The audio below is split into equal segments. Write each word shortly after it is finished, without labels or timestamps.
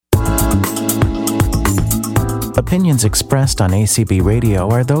Opinions expressed on ACB Radio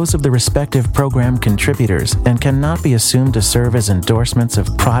are those of the respective program contributors and cannot be assumed to serve as endorsements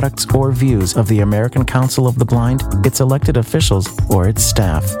of products or views of the American Council of the Blind, its elected officials, or its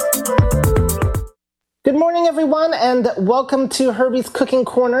staff. Good morning, everyone, and welcome to Herbie's Cooking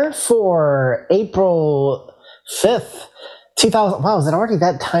Corner for April 5th, 2000. Wow, is it already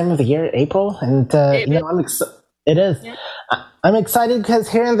that time of the year, April? And, it is. Yeah. I'm excited because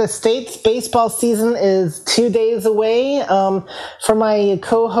here in the States, baseball season is 2 days away. For my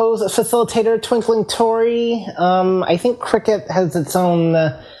co-host, facilitator, Twinkling Tori, I think cricket has its own...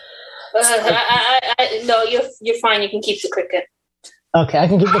 No, you're fine. You can keep the cricket. Okay, I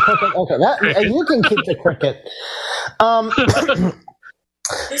can keep the cricket. Okay, you can keep the cricket.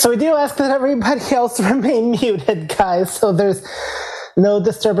 So we do ask that everybody else remain muted, guys, so there's no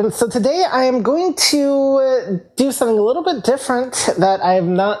disturbance. So today I am going to do something a little bit different that I have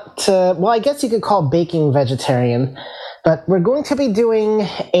not, I guess you could call baking vegetarian, but we're going to be doing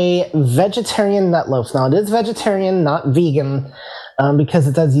a vegetarian nut loaf. Now, it is vegetarian, not vegan, because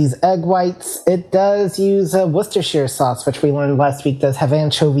it does use egg whites. It does use Worcestershire sauce, which we learned last week does have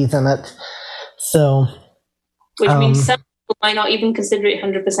anchovies in it. So, which means some people might not even consider it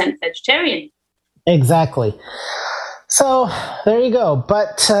 100% vegetarian. Exactly. So there you go.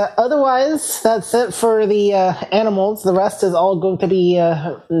 But otherwise, that's it for the animals. The rest is all going to be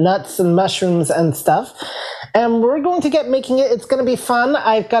nuts and mushrooms and stuff. And we're going to get making it. It's going to be fun.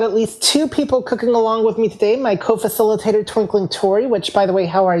 I've got at least 2 people cooking along with me today. My co-facilitator, Twinkling Tori, which, by the way,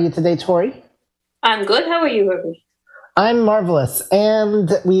 how are you today, Tori? I'm good. How are you, Herbie? I'm marvelous.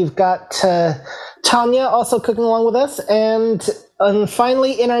 And we've got Tanya also cooking along with us. And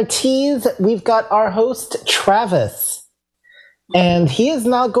finally, in our teas, we've got our host, Travis. And he is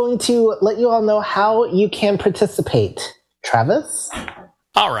now going to let you all know how you can participate. Travis?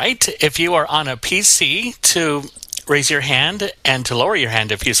 All right. If you are on a PC, to raise your hand and to lower your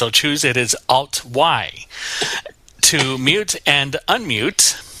hand if you so choose, it is Alt-Y. To mute and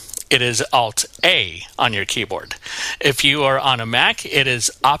unmute, it is Alt-A on your keyboard. If you are on a Mac, it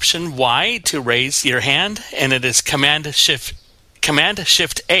is Option-Y to raise your hand, and it is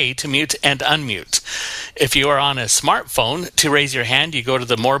Command-Shift-A to mute and unmute. If you are on a smartphone, to raise your hand, you go to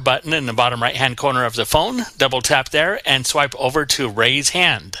the More button in the bottom right-hand corner of the phone, double tap there, and swipe over to Raise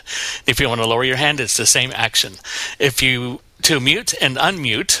Hand. If you want to lower your hand, it's the same action. To mute and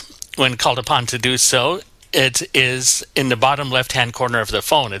unmute, when called upon to do so, it is in the bottom left-hand corner of the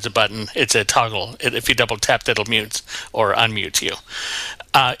phone. It's a button. It's a toggle. If you double tap, it'll mute or unmute you.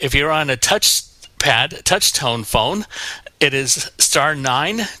 If you're on a touch tone phone, it is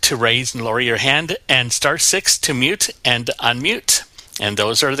 *9 to raise and lower your hand, and *6 to mute and unmute. And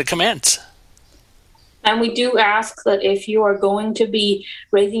those are the commands. And we do ask that if you are going to be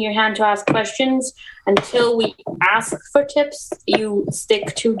raising your hand to ask questions, until we ask for tips, you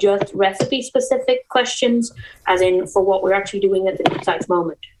stick to just recipe-specific questions, as in for what we're actually doing at the precise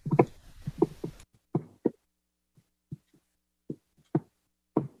moment.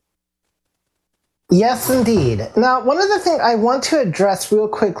 Yes, indeed. Now, one other thing I want to address real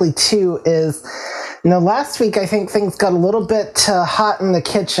quickly, too, is, last week I think things got a little bit hot in the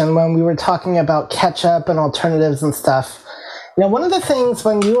kitchen when we were talking about ketchup and alternatives and stuff. One of the things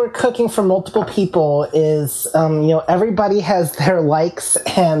when you are cooking for multiple people is, everybody has their likes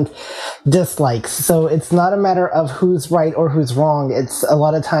and dislikes. So it's not a matter of who's right or who's wrong. It's a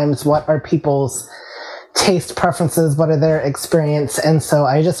lot of times what are people's taste preferences, what are their experience, and so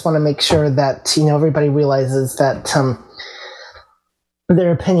I just want to make sure that everybody realizes that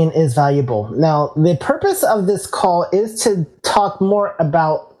their opinion is valuable. Now, the purpose of this call is to talk more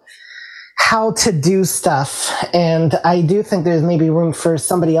about how to do stuff, and I do think there's maybe room for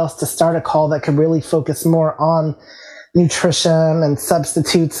somebody else to start a call that could really focus more on nutrition and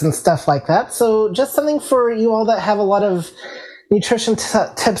substitutes and stuff like that. So just something for you all that have a lot of nutrition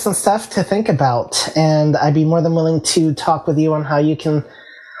tips and stuff to think about, and I'd be more than willing to talk with you on how you can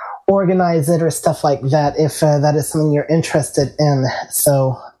organize it or stuff like that if that is something you're interested in.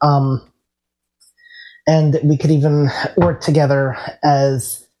 So, and we could even work together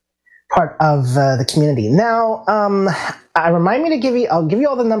as part of the community. Now, remind me to I'll give you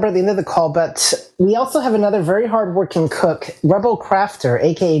all the number at the end of the call, but we also have another very hardworking cook, Rebel Crafter,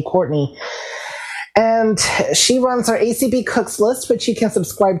 aka Courtney. And she runs our ACB Cooks list, which you can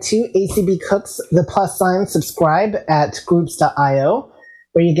subscribe to, ACB Cooks, +, subscribe at groups.io,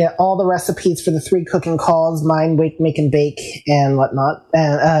 where you get all the recipes for the 3 cooking calls, mine, Wake, Make, and Bake, and whatnot,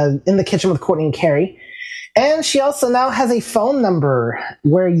 in the kitchen with Courtney and Carrie. And she also now has a phone number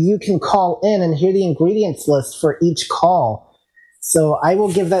where you can call in and hear the ingredients list for each call. So I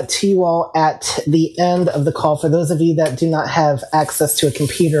will give that to you all at the end of the call. For those of you that do not have access to a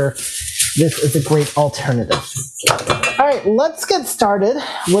computer, this is a great alternative. All right, let's get started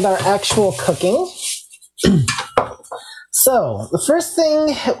with our actual cooking. So the first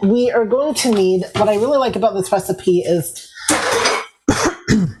thing we are going to need, what I really like about this recipe is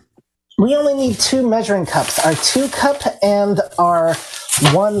we only need 2 measuring cups, our 2-cup and our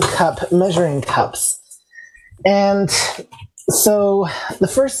 1-cup measuring cups. And so the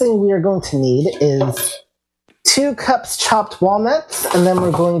first thing we are going to need is 2 cups chopped walnuts, and then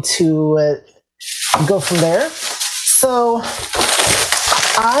we're going to go from there. So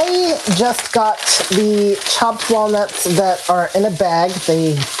I just got the chopped walnuts that are in a bag.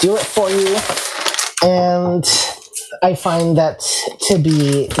 They do it for you, and I find that to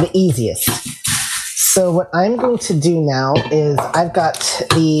be the easiest. So what I'm going to do now is I've got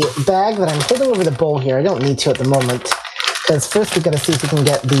the bag that I'm holding over the bowl here. I don't need to at the moment, because first we've got to see if we can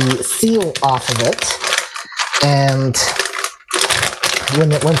get the seal off of it. And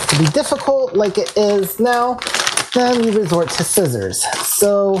when it wants to be difficult, like it is now, then we resort to scissors.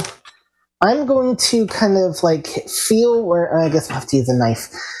 So I'm going to kind of like feel where, I guess I'll have to use a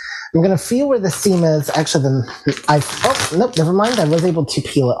knife. I'm going to feel where the seam is. Actually, nope, never mind. I was able to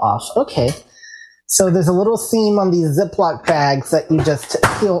peel it off. Okay. So there's a little seam on these Ziploc bags that you just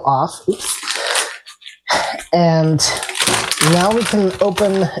peel off. Oops. And now we can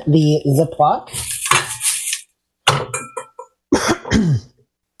open the Ziploc.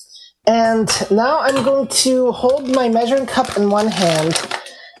 And now I'm going to hold my measuring cup in one hand.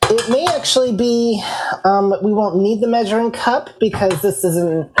 It may actually be, we won't need the measuring cup because this is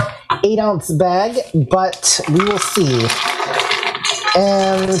an 8-ounce bag, but we will see.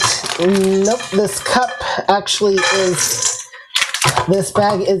 And nope, this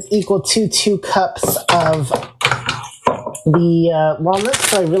bag is equal to 2 cups of the walnuts,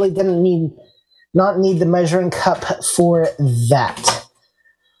 so I really didn't not need the measuring cup for that.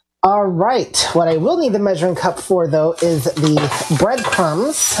 All right, what I will need the measuring cup for, though, is the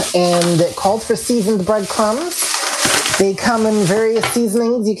breadcrumbs, and it called for seasoned breadcrumbs. They come in various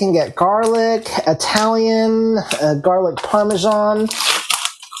seasonings. You can get garlic, Italian, garlic parmesan,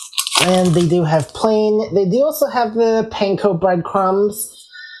 and they do have plain. They do also have the panko breadcrumbs.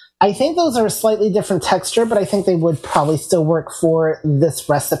 I think those are a slightly different texture, but I think they would probably still work for this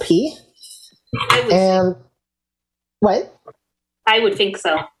recipe. What? I would think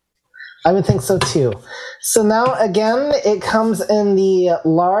so. I would think so too. So now again, it comes in the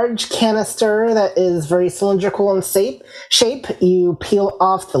large canister that is very cylindrical in shape. You peel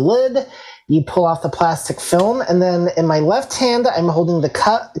off the lid, you pull off the plastic film, and then in my left hand, I'm holding the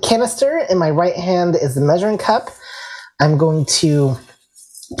canister. In my right hand is the measuring cup. I'm going to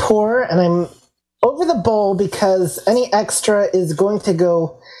pour, and I'm over the bowl because any extra is going to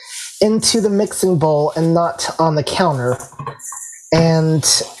go into the mixing bowl and not on the counter. And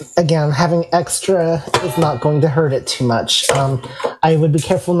again, having extra is not going to hurt it too much. I would be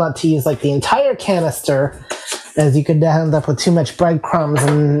careful not to use like the entire canister, as you could end up with too much breadcrumbs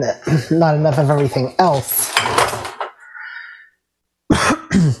and not enough of everything else.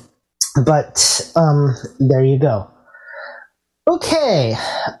 But there you go. Okay.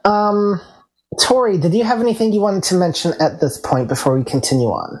 Tori, did you have anything you wanted to mention at this point before we continue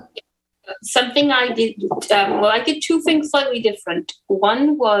on? Something I did, I did 2 things slightly different.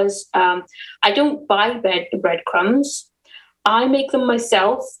 One was I don't buy breadcrumbs. I make them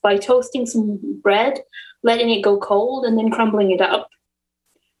myself by toasting some bread, letting it go cold, and then crumbling it up.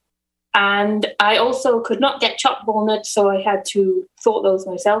 And I also could not get chopped walnuts, so I had to thaw those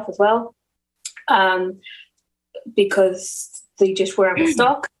myself as well, because they just were out of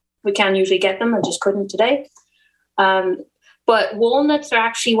stock. We can usually get them. I just couldn't today. But walnuts are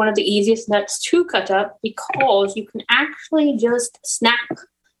actually one of the easiest nuts to cut up because you can actually just snap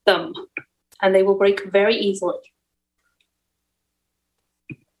them and they will break very easily.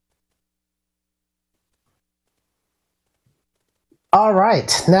 All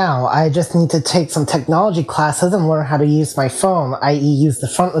right, now I just need to take some technology classes and learn how to use my phone, i.e. use the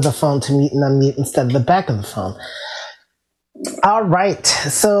front of the phone to mute and unmute instead of the back of the phone. All right,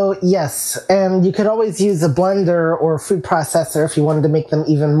 so yes, and you could always use a blender or a food processor if you wanted to make them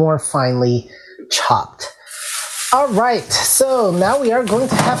even more finely chopped. All right, so now we are going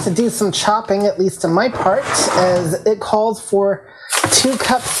to have to do some chopping, at least in my part, as it calls for 2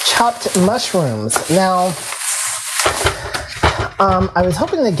 cups chopped mushrooms. Now, I was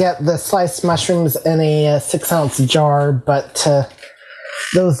hoping to get the sliced mushrooms in a 6-ounce jar, but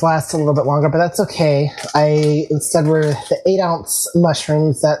those last a little bit longer, but that's okay. Instead were the 8-ounce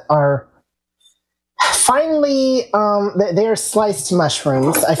mushrooms that are finally, they are sliced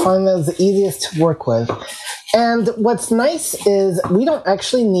mushrooms. I find those the easiest to work with. And what's nice is we don't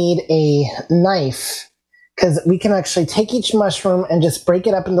actually need a knife because we can actually take each mushroom and just break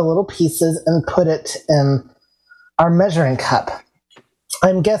it up into little pieces and put it in our measuring cup.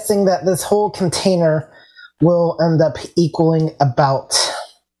 I'm guessing that this whole container will end up equaling about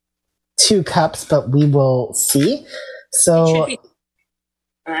 2 cups, but we will see. So, It should be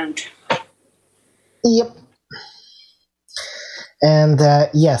around. yep. And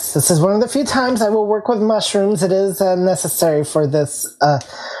yes, this is one of the few times I will work with mushrooms. It is necessary for this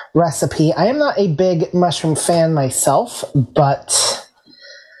recipe. I am not a big mushroom fan myself, but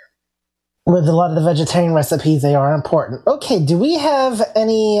with a lot of the vegetarian recipes, they are important. Okay, do we have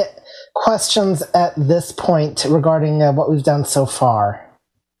any questions at this point regarding what we've done so far?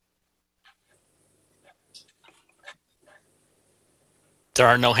 There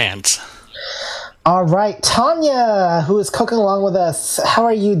are no hands. All right, Tanya, who is cooking along with us, how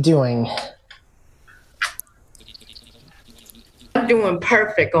are you doing? I'm doing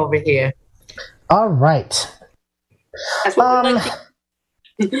perfect over here. All right. That's what we like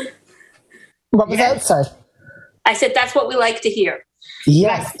to, What was that? Sorry. I said that's what we like to hear.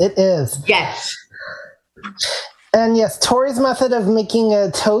 Yes, it is. Yes. And yes, Tori's method of making a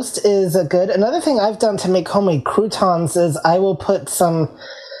toast is good. Another thing I've done to make homemade croutons is I will put some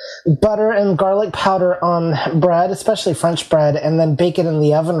butter and garlic powder on bread, especially French bread, and then bake it in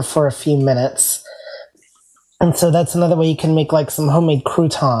the oven for a few minutes. And so that's another way you can make like some homemade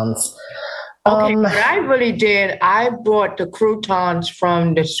croutons. Okay, what I really did, I bought the croutons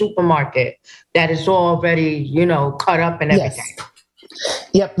from the supermarket that is already, cut up and everything. Yes.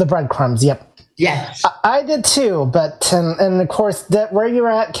 Yep, the breadcrumbs, yep. Yes. I did too, but, and of course, that where you're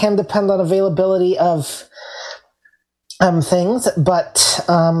at can depend on availability of things, but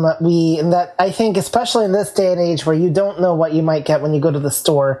I think, especially in this day and age where you don't know what you might get when you go to the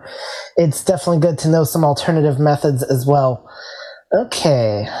store, it's definitely good to know some alternative methods as well.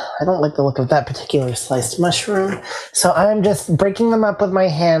 Okay, I don't like the look of that particular sliced mushroom, so I'm just breaking them up with my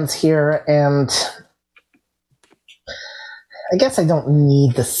hands here, and I guess I don't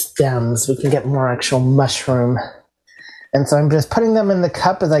need the stems. We can get more actual mushroom. And so I'm just putting them in the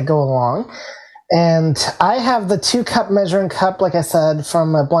cup as I go along. And I have the 2-cup measuring cup, like I said,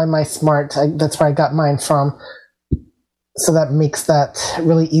 from Blind Mice Smart. That's where I got mine from. So that makes that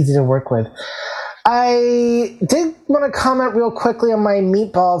really easy to work with. I did want to comment real quickly on my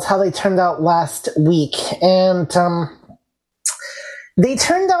meatballs, how they turned out last week. And they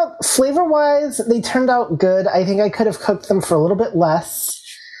turned out, flavor-wise, they turned out good. I think I could have cooked them for a little bit less.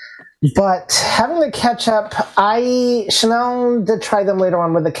 But having the ketchup, Chanel did try them later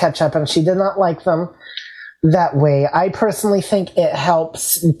on with the ketchup, and she did not like them that way. I personally think it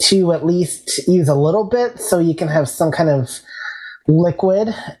helps to at least use a little bit so you can have some kind of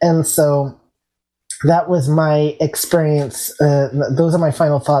liquid. And so that was my experience. Those are my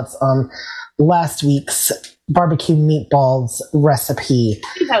final thoughts on last week's barbecue meatballs recipe.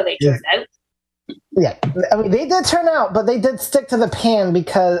 See how they turned out. Yeah, I mean, they did turn out, but they did stick to the pan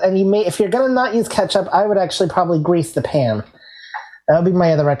because, and if you're going to not use ketchup, I would actually probably grease the pan. That would be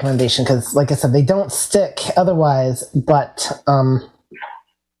my other recommendation because, like I said, they don't stick otherwise, but,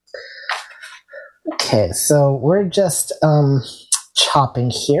 okay, so we're just chopping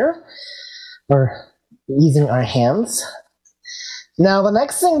here. We're using our hands. Now, the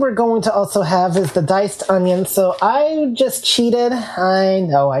next thing we're going to also have is the diced onion. So I just cheated. I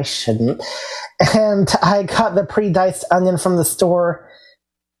know I shouldn't. And I got the pre-diced onion from the store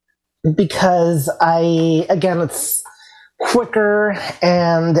because it's quicker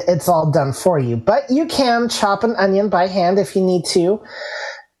and it's all done for you. But you can chop an onion by hand if you need to.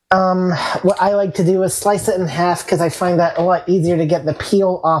 What I like to do is slice it in half because I find that a lot easier to get the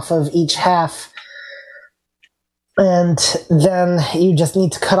peel off of each half. And then you just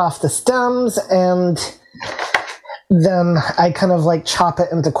need to cut off the stems, and then I kind of like chop it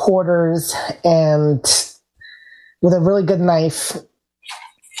into quarters and with a really good knife.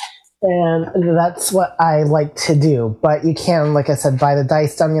 And that's what I like to do. But you can, like I said, buy the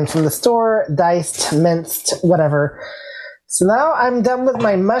diced onion from the store, diced, minced, whatever. So now I'm done with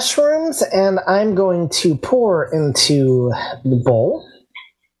my mushrooms, and I'm going to pour into the bowl.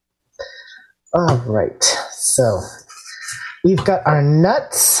 All right, so we've got our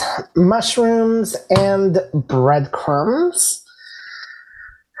nuts, mushrooms, and breadcrumbs.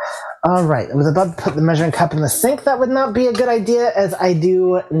 All right, I was about to put the measuring cup in the sink. That would not be a good idea as I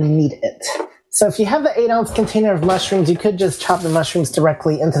do need it. So if you have the 8-ounce container of mushrooms, you could just chop the mushrooms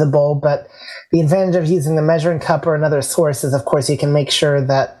directly into the bowl, but the advantage of using the measuring cup or another source is, of course, you can make sure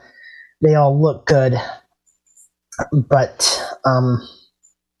that they all look good. But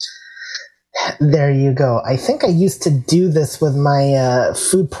there you go. I think I used to do this with my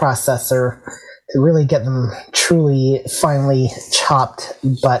food processor to really get them truly finely chopped,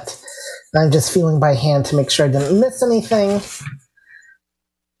 but I'm just feeling by hand to make sure I didn't miss anything.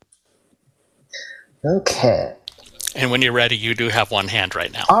 Okay. And when you're ready, you do have one hand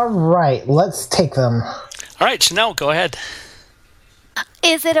right now. All right, let's take them. All right, Chanel, go ahead.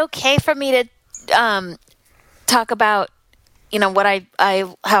 Is it okay for me to talk about, what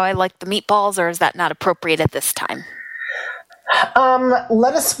how I like the meatballs, or is that not appropriate at this time?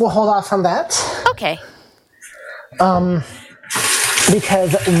 We'll hold off on that. Okay.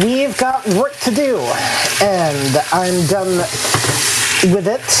 Because we've got work to do, and I'm done with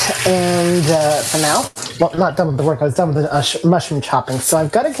it, and for now, well, not done with the work, I was done with the mushroom chopping. So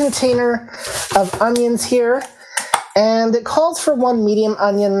I've got a container of onions here, and it calls for 1 medium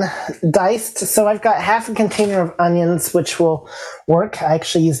onion diced, so I've got half a container of onions, which will work. I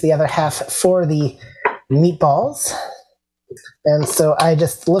actually use the other half for the meatballs. And so I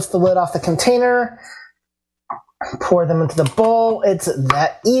just lift the lid off the container, pour them into the bowl. It's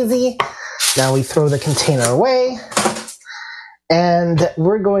that easy. Now we throw the container away, and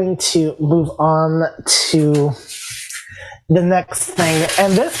we're going to move on to the next thing.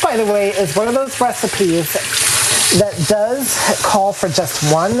 And this, by the way, is one of those recipes that does call for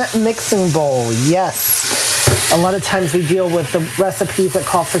just one mixing bowl. Yes, a lot of times we deal with the recipes that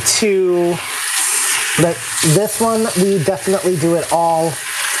call for 2, but this one, we definitely do it all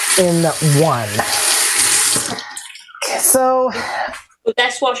in 1. So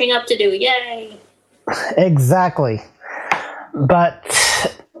that's washing up to do. Yay! Exactly. But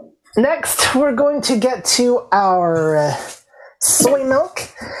next, we're going to get to our soy milk,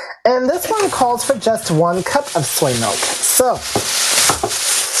 and this one calls for just 1 cup of soy milk. So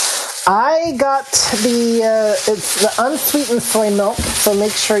I got it's the unsweetened soy milk, so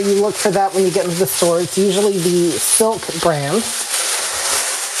make sure you look for that when you get into the store. It's usually the Silk brand.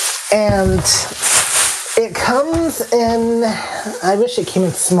 And it comes in, I wish it came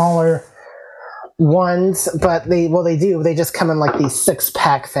in smaller ones, but they do. They just come in like these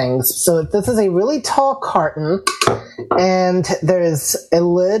 6-pack things. So this is a really tall carton, and there's a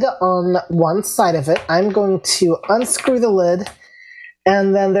lid on one side of it. I'm going to unscrew the lid,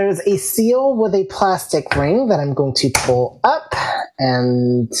 and then there's a seal with a plastic ring that I'm going to pull up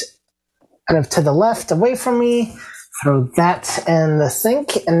and kind of to the left away from me. Throw that in the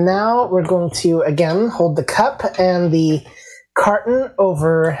sink, and now we're going to, again, hold the cup and the carton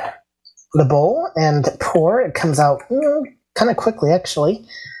over the bowl and pour. It comes out kind of quickly, actually,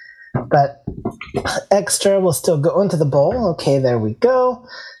 but extra will still go into the bowl. Okay, there we go.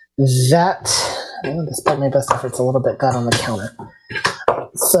 That, despite my best efforts, a little bit got on the counter.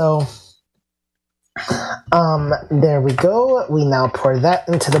 So, there we go. We now pour that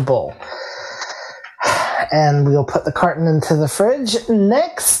into the bowl. And we'll put the carton into the fridge.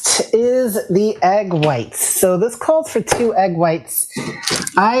 Next is the egg whites. So this calls for 2 egg whites.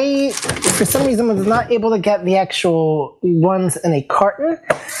 I, for some reason, was not able to get the actual ones in a carton.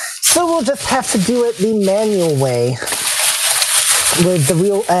 So we'll just have to do it the manual way with the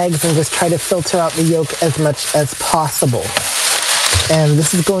real eggs and just try to filter out the yolk as much as possible. And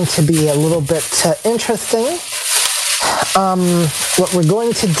this is going to be a little bit interesting. What we're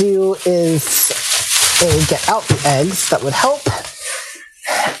going to do is get out the eggs. That would help.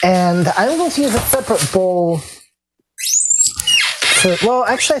 And I'm going to use a separate bowl. Well,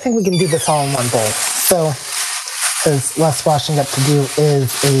 actually, I think we can do this all in one bowl. So, there's less washing up to do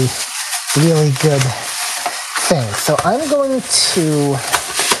is a really good thing. So I'm going to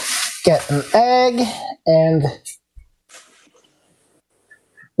get an egg, and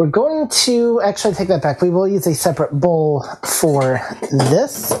we're going to actually take that back. We will use a separate bowl for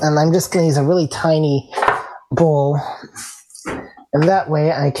this, and I'm just going to use a really tiny bowl, and that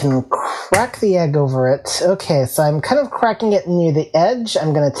way I can crack the egg over it. Okay, so I'm kind of cracking it near the edge.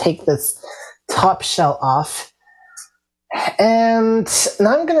 I'm going to take this top shell off, and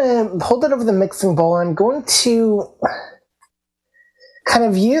now I'm going to hold it over the mixing bowl. I'm going to kind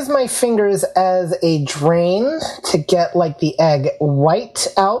of use my fingers as a drain to get like the egg white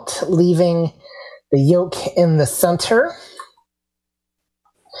out, leaving the yolk in the center.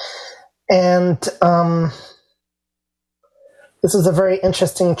 And this is a very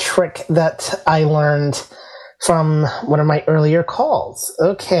interesting trick that I learned from one of my earlier calls.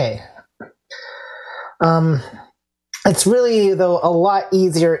 Okay. It's really, though, a lot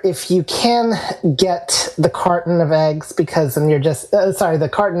easier if you can get the carton of eggs, because then you're just, the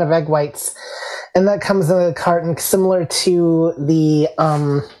carton of egg whites, and that comes in a carton similar to the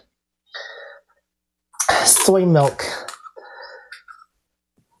soy milk.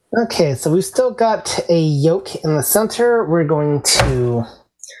 Okay, so we've still got a yolk in the center. We're going to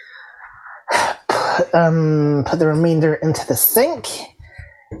put the remainder into the sink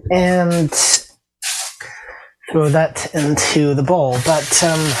and throw that into the bowl. But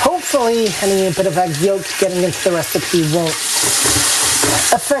hopefully any bit of egg yolk getting into the recipe won't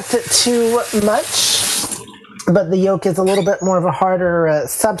affect it too much. But the yolk is a little bit more of a harder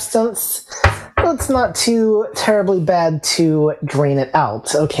substance. It's not too terribly bad to drain it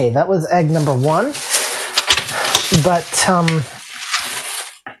out. Okay, that was egg number 1. But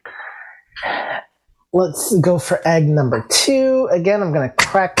let's go for egg number 2. Again, I'm going to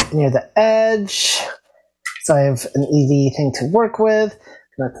crack near the edge, so I have an easy thing to work with.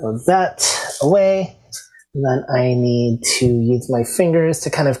 I'm going to throw that away. And then I need to use my fingers to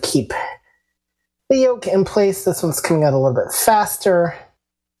kind of keep the yolk in place. This one's coming out a little bit faster.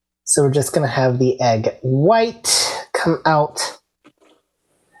 So we're just going to have the egg white come out.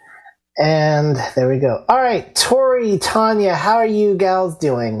 And there we go. All right, Tori, Tanya, how are you gals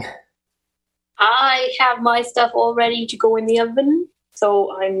doing? I have my stuff all ready to go in the oven,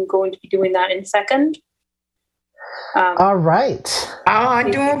 so I'm going to be doing that in a second. All right. I'm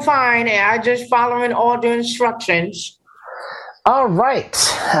doing fine. I just following all the instructions. All right.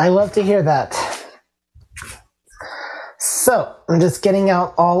 I love to hear that. So I'm just getting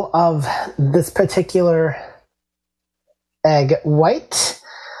out all of this particular egg white.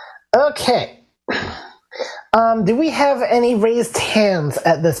 Okay. Do we have any raised hands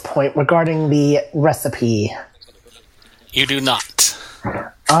at this point regarding the recipe? You do not.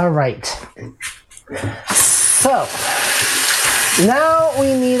 All right. So now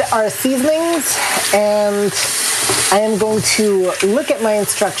we need our seasonings, and I am going to look at my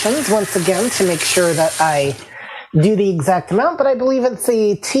instructions once again to make sure that I do the exact amount, but I believe it's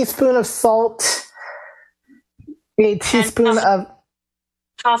a teaspoon of salt, a teaspoon of...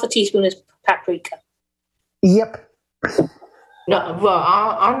 Half a teaspoon is paprika. Yep. No, well,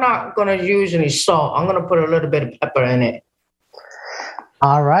 I'm not going to use any salt. I'm going to put a little bit of pepper in it.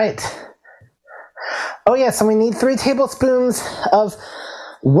 All right. Oh, yes, and we need 3 tablespoons of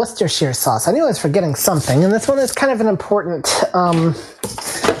Worcestershire sauce. I knew I was forgetting something, and this one is kind of an important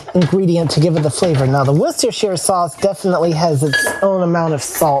ingredient to give it the flavor. Now, the Worcestershire sauce definitely has its own amount of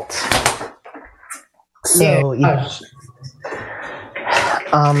salt. So, yeah.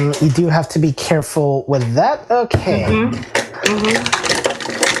 You do have to be careful with that. Okay.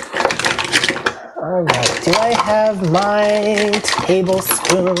 All right. Do I have my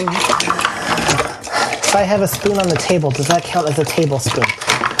tablespoon? If I have a spoon on the table, does that count as a tablespoon?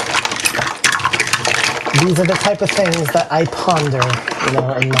 These are the type of things that I ponder,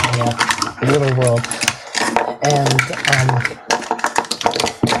 in my little world. And,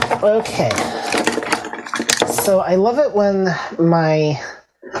 okay. So I love it when my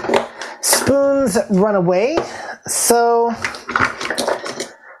spoons run away. So,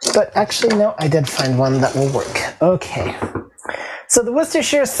 but actually, no, I did find one that will work. Okay. So the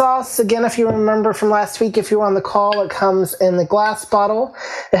Worcestershire sauce, again, if you remember from last week, if you were on the call, it comes in the glass bottle.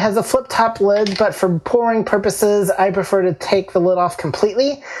 It has a flip-top lid, but for pouring purposes, I prefer to take the lid off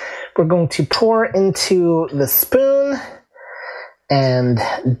completely. We're going to pour into the spoon and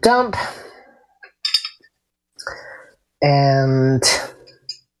dump. And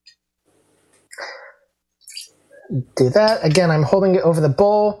do that. Again, I'm holding it over the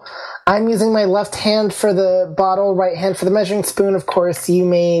bowl. I'm using my left hand for the bottle, right hand for the measuring spoon. Of course, you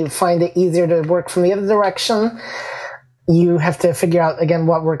may find it easier to work from the other direction. You have to figure out, again,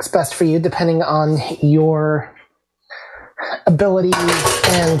 what works best for you, depending on your ability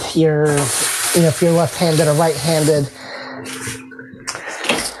and your, if you're left-handed or right-handed.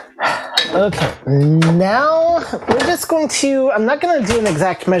 Okay, now we're just going to, I'm not going to do an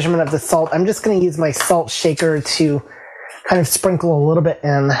exact measurement of the salt. I'm just going to use my salt shaker to kind of sprinkle a little bit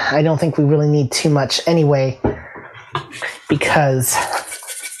in. I don't think we really need too much anyway, because,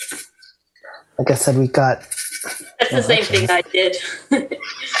 like I said, we've got... That's the same thing I did.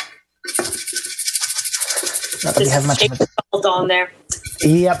 Not that we have much of it. Salt on there.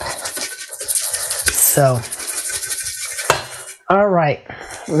 Yep. So, all right,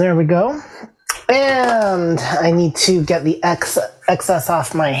 there we go. And I need to get the excess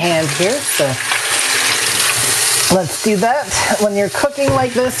off my hand here, so let's do that. When you're cooking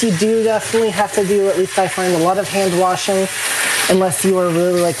like this, you do definitely have to do, at least I find, a lot of hand washing, unless you are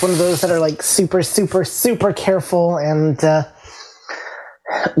really like one of those that are like super, super, super careful and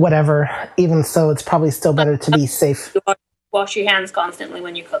whatever. Even so, it's probably still better to be safe. Wash your hands constantly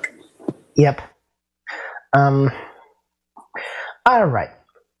when you're cooking. Yep. All right.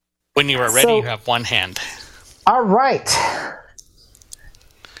 When you are ready, you have one hand. All right.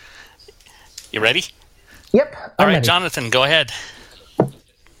 You ready? Yep. All right, ready. Jonathan, go ahead.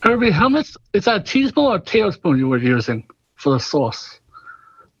 Herbie, how much is that, a teaspoon or a tablespoon you were using for the sauce?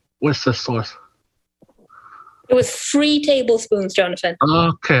 What's the sauce? It was 3 tablespoons, Jonathan.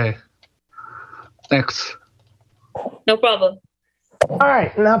 Okay. Thanks. No problem. All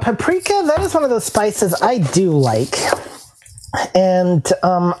right. Now, paprika, that is one of those spices I do like. And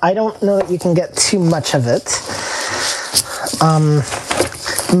I don't know that you can get too much of it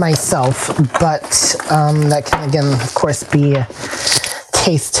myself, but that can, again, of course, be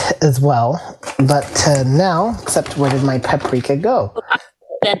taste as well. But now, except where did my paprika go?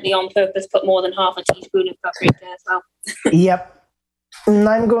 Accidentally on purpose put more than half a teaspoon of paprika as well. Yep. And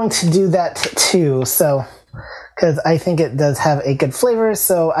I'm going to do that too, so because I think it does have a good flavor.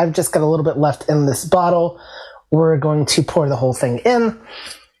 So I've just got a little bit left in this bottle. We're going to pour the whole thing in.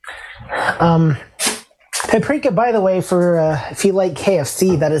 Paprika, by the way, for if you like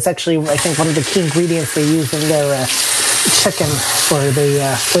KFC, that is actually, I think, one of the key ingredients they use in their chicken for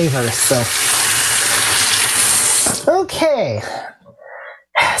the flavor. So, okay.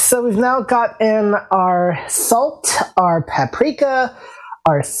 So we've now got in our salt, our paprika,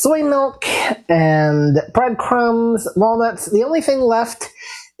 our soy milk, and breadcrumbs, walnuts. The only thing left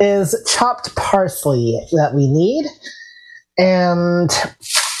is chopped parsley that we need. And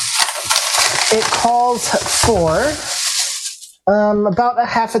it calls for about a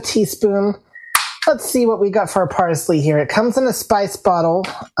half a teaspoon. Let's see what we got for our parsley here. It comes in a spice bottle.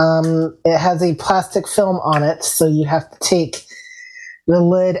 It has a plastic film on it, so you have to take the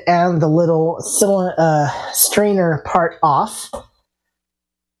lid and the little strainer part off.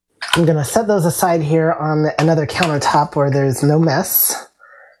 I'm going to set those aside here on another countertop where there's no mess.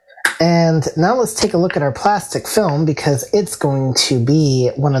 And now let's take a look at our plastic film, because it's going to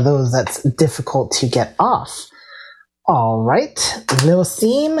be one of those that's difficult to get off. All right, no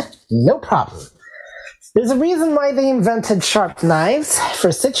seam, no problem. There's a reason why they invented sharp knives,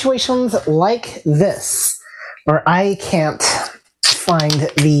 for situations like this, where I can't find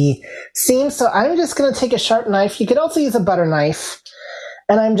the seam. So I'm just going to take a sharp knife. You could also use a butter knife.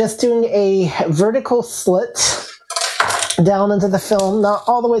 And I'm just doing a vertical slit down into the film, not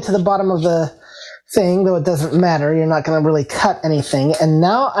all the way to the bottom of the thing, though it doesn't matter. You're not going to really cut anything. And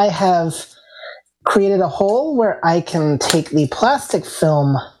now I have created a hole where I can take the plastic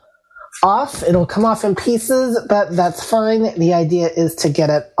film off. It'll come off in pieces, but that's fine. The idea is to get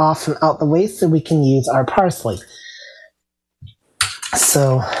it off and out the way so we can use our parsley.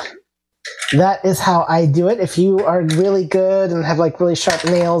 So that is how I do it. If you are really good and have like really sharp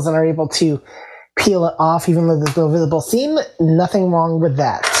nails and are able to peel it off even though there's no visible seam, nothing wrong with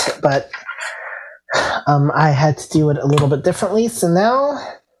that. But I had to do it a little bit differently. So now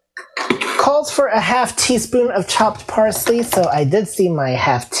calls for a half teaspoon of chopped parsley. So I did see my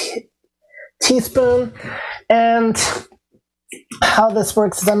half teaspoon. And how this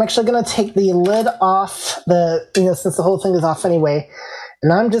works is I'm actually going to take the lid off, since the whole thing is off anyway.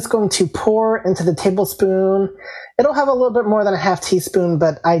 And I'm just going to pour into the tablespoon. It'll have a little bit more than a half teaspoon,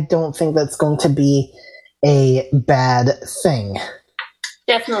 but I don't think that's going to be a bad thing.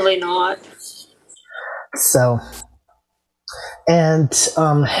 Definitely not. So, and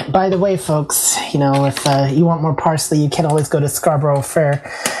by the way, folks, if you want more parsley, you can always go to Scarborough Fair,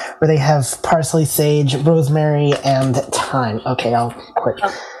 where they have parsley, sage, rosemary, and thyme. Okay, I'll quit.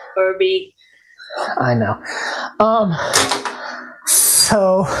 Herbie. I know.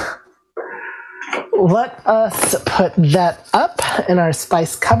 So let us put that up in our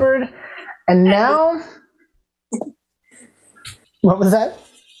spice cupboard. And now, what was that?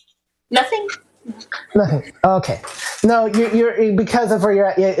 Nothing. Okay. No, you're because of where you're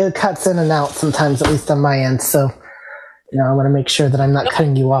at, it cuts in and out sometimes, at least on my end. So, I want to make sure that I'm not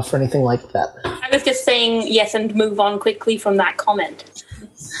cutting you off or anything like that. I was just saying yes and move on quickly from that comment.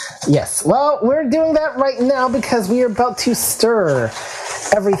 Yes. Well, we're doing that right now because we are about to stir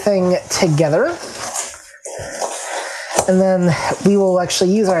everything together. And then we will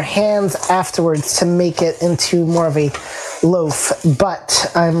actually use our hands afterwards to make it into more of a loaf.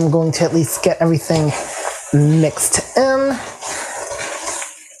 But I'm going to at least get everything mixed in.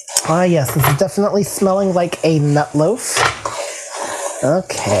 Ah, yes, this is definitely smelling like a nut loaf.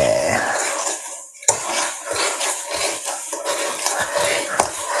 Okay.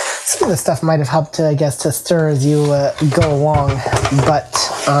 Some of this stuff might have helped, I guess, to stir as you go along, but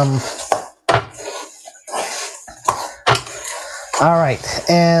all right,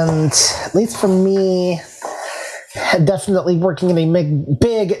 and at least for me, definitely working in a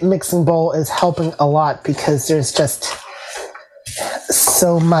big mixing bowl is helping a lot because there's just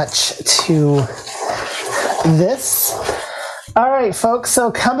so much to this. All right, folks. So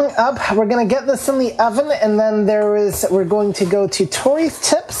coming up, we're going to get this in the oven, and then we're going to go to Tori's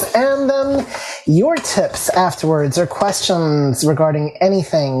tips, and then your tips afterwards, or questions regarding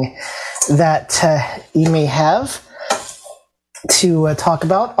anything that you may have to talk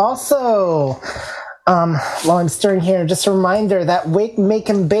about. Also, while I'm stirring here, just a reminder that Wake, Make,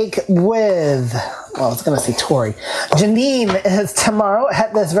 and Bake with, well, I was going to say Tori. Janine is tomorrow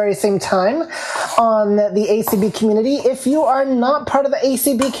at this very same time on the ACB community. If you are not part of the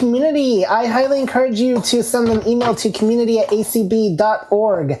ACB community, I highly encourage you to send an email to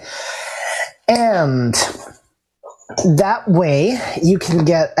community@acb.org. And that way, you can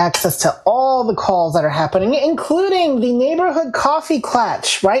get access to all the calls that are happening, including the neighborhood coffee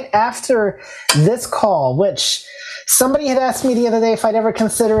clatch right after this call, which somebody had asked me the other day if I'd ever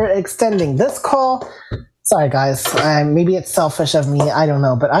consider extending this call. Sorry, guys. Maybe it's selfish of me. I don't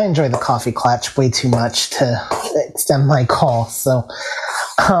know, but I enjoy the coffee clatch way too much to extend my call. So,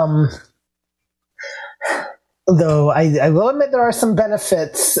 though I will admit there are some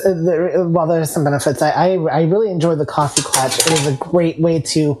benefits. Well, there are some benefits. I really enjoy the coffee clatch. It is a great way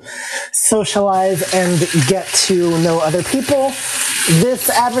to socialize and get to know other people. This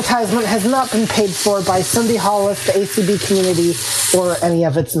advertisement has not been paid for by Cindy Hollis, the ACB community, or any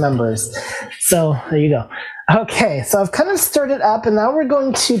of its members. So there you go. Okay, so I've kind of stirred it up, and now we're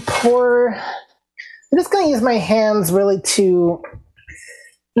going to pour. I'm just going to use my hands really to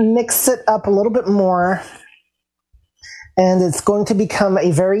mix it up a little bit more. And it's going to become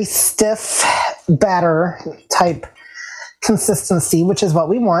a very stiff batter type consistency, which is what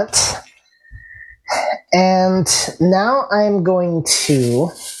we want. And now I'm going to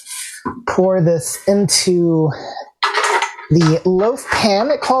pour this into the loaf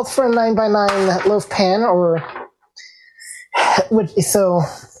pan. It calls for a 9x9 loaf pan, so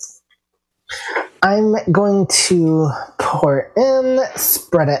I'm going to pour in,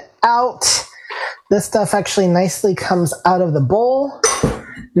 spread it out. This stuff actually nicely comes out of the bowl.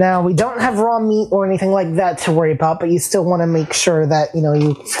 Now, we don't have raw meat or anything like that to worry about, but you still want to make sure that,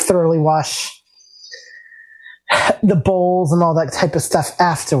 you thoroughly wash the bowls and all that type of stuff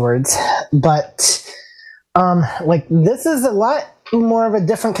afterwards. But, this is a lot more of a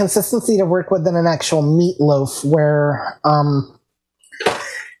different consistency to work with than an actual meatloaf, where,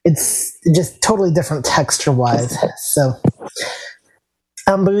 it's just totally different texture-wise. So,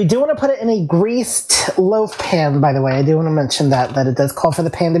 but we do want to put it in a greased loaf pan, by the way. I do want to mention that it does call for the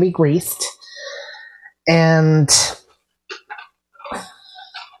pan to be greased. And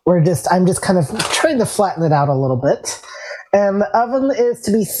I'm just kind of trying to flatten it out a little bit. And the oven is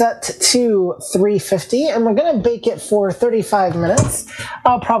to be set to 350, and we're going to bake it for 35 minutes.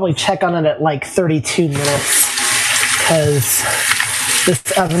 I'll probably check on it at like 32 minutes, because this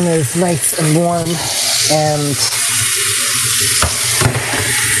oven is nice and warm, and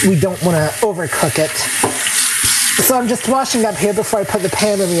we don't want to overcook it. So I'm just washing up here before I put the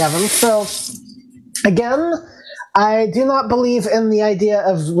pan in the oven. So again, I do not believe in the idea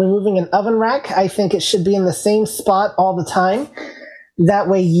of removing an oven rack. I think it should be in the same spot all the time. That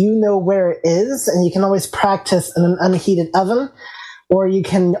way you know where it is, and you can always practice in an unheated oven, or you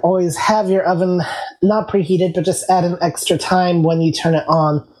can always have your oven not preheated, but just add an extra time when you turn it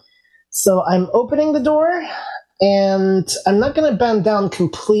on. So I'm opening the door, and I'm not going to bend down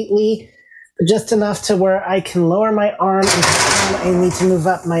completely, but just enough to where I can lower my arm, and I need to move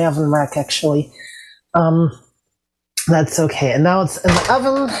up my oven rack, actually. That's okay. And now it's in the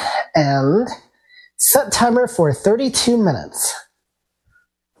oven, and set timer for 32 minutes.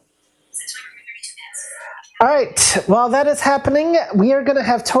 All right, while that is happening, we are going to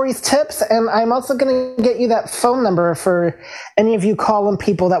have Tori's tips, and I'm also going to get you that phone number for any of you call-in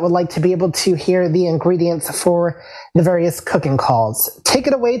people that would like to be able to hear the ingredients for the various cooking calls. Take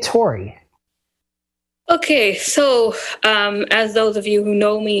it away, Tori. Okay, so as those of you who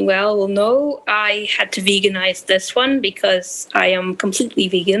know me well will know, I had to veganize this one because I am completely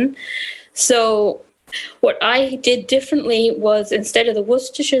vegan. So what I did differently was, instead of the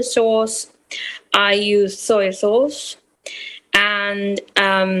Worcestershire sauce, I used soy sauce, and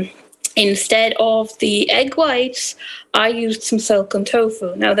instead of the egg whites, I used some silken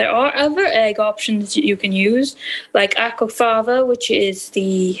tofu. Now, there are other egg options you can use, like aquafaba, which is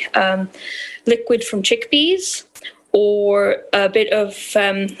the liquid from chickpeas, or a bit of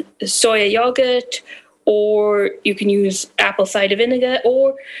soya yogurt, or you can use apple cider vinegar,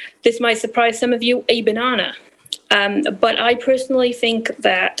 or, this might surprise some of you, a banana. But I personally think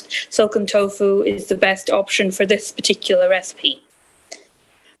that silken tofu is the best option for this particular recipe.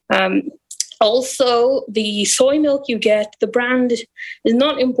 Also, the soy milk you get, the brand is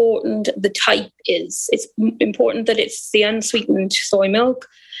not important. The type is. It's important that it's the unsweetened soy milk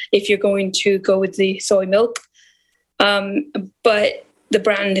if you're going to go with the soy milk. But the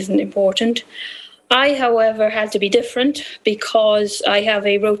brand isn't important. I, however, had to be different because I have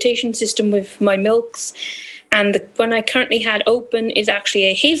a rotation system with my milks, and the one I currently had open is actually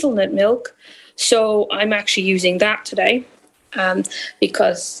a hazelnut milk, so I'm actually using that today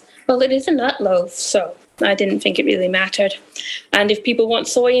because, well, it is a nut loaf, so I didn't think it really mattered. And if people want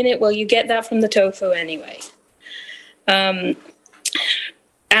soy in it, well, you get that from the tofu anyway. And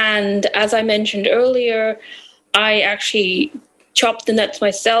as I mentioned earlier, I actually chopped the nuts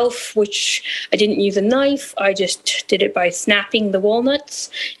myself, which I didn't use a knife. I just did it by snapping the walnuts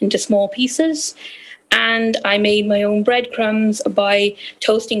into small pieces. And I made my own breadcrumbs by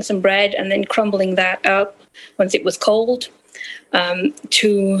toasting some bread and then crumbling that up once it was cold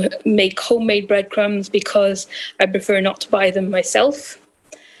to make homemade breadcrumbs because I prefer not to buy them myself.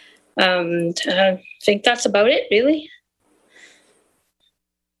 And I think that's about it, really.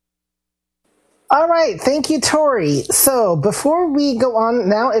 All right. Thank you, Tori. So before we go on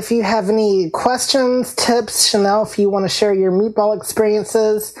now, if you have any questions, tips, Chanel, if you want to share your meatball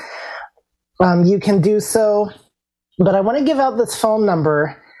experiences, you can do so. But I want to give out this phone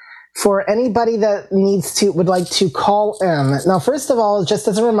number for anybody that would like to call in. Now, first of all, just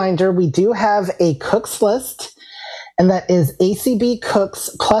as a reminder, we do have a cooks list, and that is ACB Cooks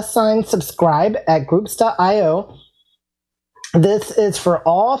 +subscribe at groups.io. This is for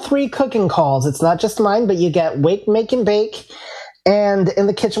all 3 cooking calls. It's not just mine, but you get Wake, Make, and Bake and In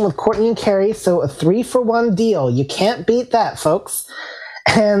the Kitchen with Courtney and Carrie. So a 3-for-1 deal. You can't beat that, folks.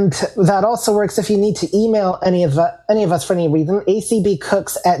 And that also works if you need to email any of us for any reason,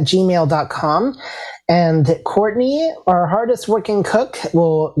 acbcooks@gmail.com. And Courtney, our hardest working cook,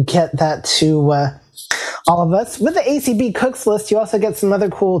 will get that to all of us. With the ACB Cooks list, you also get some other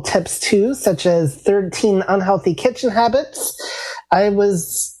cool tips too, such as 13 unhealthy kitchen habits. I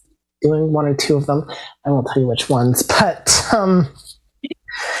was doing 1 or 2 of them. I won't tell you which ones, but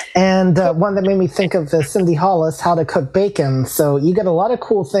and one that made me think of the Cindy Hollis, How to Cook Bacon. So you get a lot of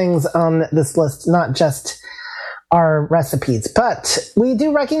cool things on this list, not just our recipes. But we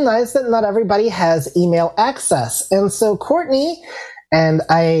do recognize that not everybody has email access. And so Courtney, and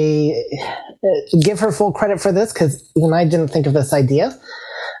I give her full credit for this because even I didn't think of this idea,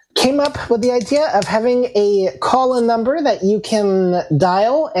 came up with the idea of having a call-in number that you can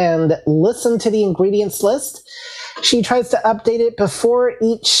dial and listen to the ingredients list. She tries to update it before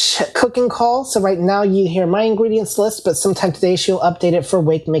each cooking call. So right now you hear my ingredients list, but sometime today she'll update it for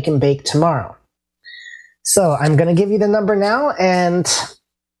Wake, Make, and Bake tomorrow. So I'm going to give you the number now and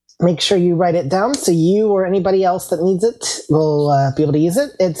make sure you write it down so you or anybody else that needs it will be able to use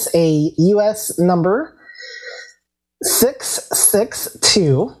it. It's a U.S. number,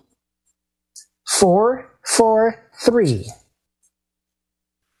 662-443.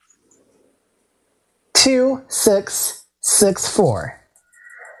 2664.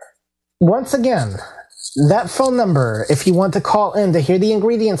 Once again, that phone number, if you want to call in to hear the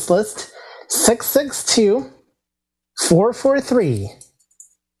ingredients list,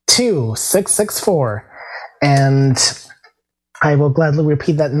 662-443-2664. And I will gladly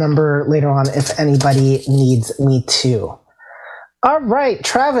repeat that number later on if anybody needs me to. All right,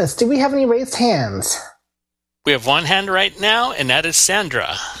 Travis, do we have any raised hands? We have one hand right now, and that is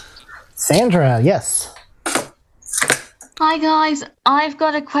Sandra. Sandra, yes. Hi guys, I've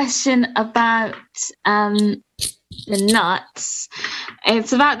got a question about the nuts.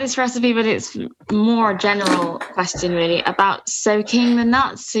 It's about this recipe, but it's more a general question really about soaking the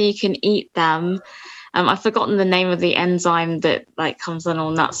nuts so you can eat them. I've forgotten the name of the enzyme that comes on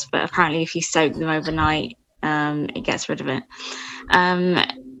all nuts, but apparently if you soak them overnight, it gets rid of it.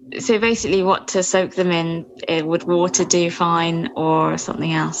 So basically what to soak them in, would water do fine or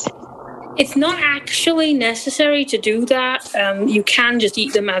something else? It's not actually necessary to do that. You can just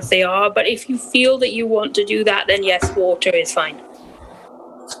eat them as they are, but if you feel that you want to do that, then yes, water is fine.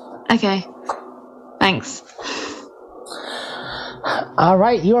 Okay, thanks. All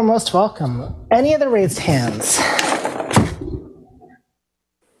right, you are most welcome. Any other raised hands?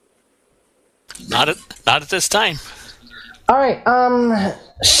 Not at this time. All right,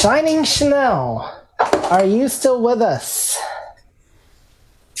 Shining Chanel, are you still with us?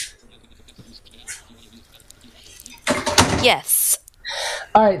 Yes.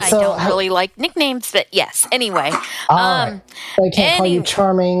 All right, so I don't really like nicknames, but yes. Anyway. Right. So I can't call you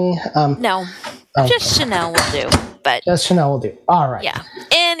Charming. No, just Chanel will do. But just Chanel will do. All right. Yeah.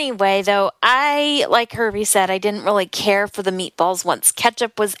 Anyway, though, like Herbie said, I didn't really care for the meatballs once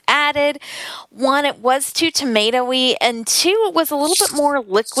ketchup was added. One, it was too tomatoey, and two, it was a little bit more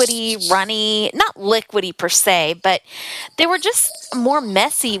liquidy, runny, not liquidy per se, but they were just more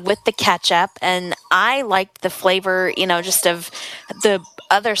messy with the ketchup, and I liked the flavor, just of the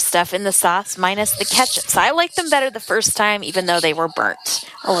other stuff in the sauce minus the ketchup. So I liked them better the first time, even though they were burnt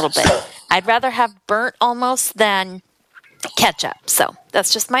a little bit. I'd rather have burnt almost than ketchup. So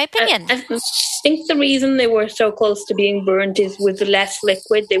that's just my opinion. I think the reason they were so close to being burnt is with less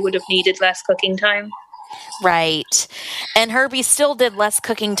liquid, they would have needed less cooking time. Right. And Herbie still did less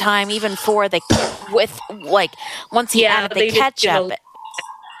cooking time even for once he added the ketchup.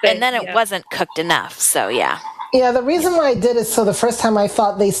 And then it wasn't cooked enough. So, yeah. Yeah, the reason why I did is so the first time I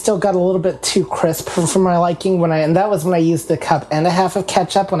thought they still got a little bit too crisp for my liking and that was when I used the cup and a half of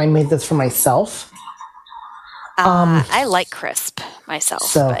ketchup when I made this for myself. I like crisp myself.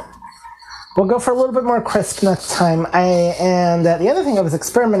 So we'll go for a little bit more crisp next time. The other thing I was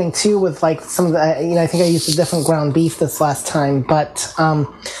experimenting too with some of the, I think I used a different ground beef this last time, but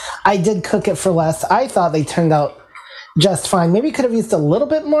I did cook it for less. I thought they turned out just fine. Maybe could have used a little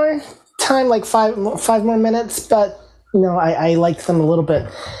bit more time, like five more minutes, but I liked them a little bit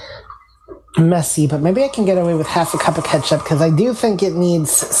messy, but maybe I can get away with half a cup of ketchup because I do think it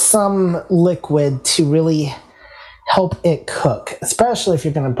needs some liquid to really help it cook, especially if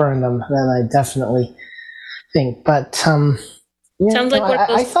you're going to burn them. Then I definitely think, but sounds like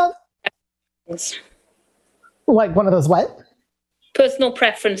I thought like one of those what? Personal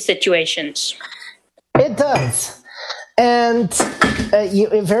preference situations. It does. And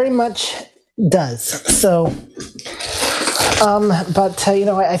it very much does. So,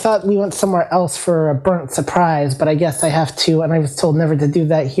 I thought we went somewhere else for a burnt surprise, but I guess I have to, and I was told never to do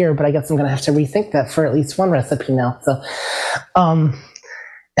that here, but I guess I'm going to have to rethink that for at least one recipe now. So,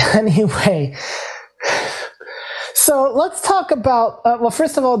 anyway, so let's talk about,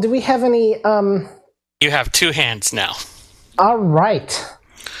 first of all, do we have any... You have two hands now. All right.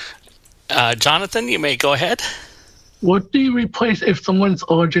 Jonathan, you may go ahead. What do you replace if someone's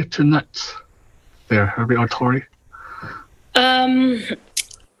allergic to nuts? There, Herbie or Tori?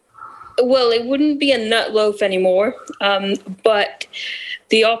 Well, it wouldn't be a nut loaf anymore, but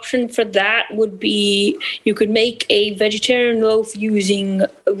the option for that would be you could make a vegetarian loaf using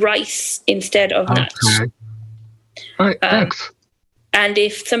rice instead of nuts. All right, thanks. And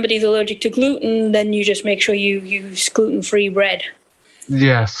if somebody's allergic to gluten, then you just make sure you use gluten-free bread.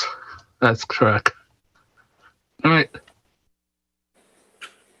 Yes, that's correct.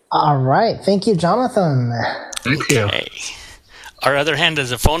 All right. Thank you, Jonathan. Thank you. Okay. Our other hand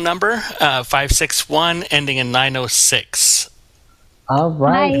is a phone number, 561, ending in 906. All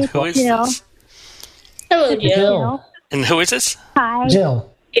right. Hi, Who is Jill. this? Hello, Jill. And who is this? Hi.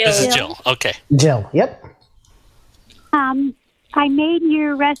 Jill. This is Jill. Okay. Jill. Yep. I made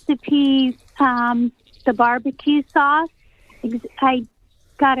your recipe, the barbecue sauce. I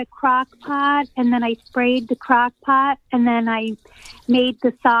got a crock pot and then I sprayed the crock pot and then I made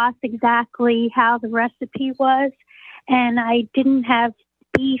the sauce exactly how the recipe was. And I didn't have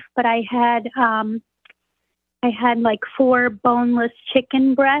beef, but I had like 4 boneless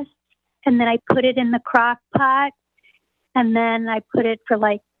chicken breasts, and then I put it in the crock pot, and then I put it for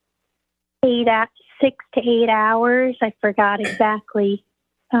like 6 to 8 hours. I forgot exactly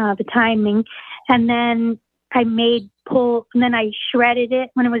the timing, and then and then I shredded it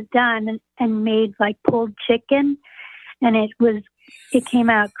when it was done and made like pulled chicken, and it came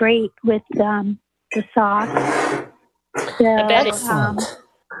out great with the sauce. So,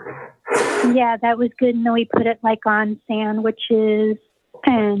 yeah, that was good. And then we put it like on sandwiches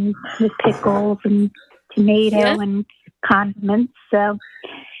and with pickles and tomato and condiments. So,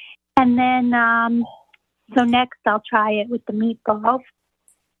 and then, so next I'll try it with the meatballs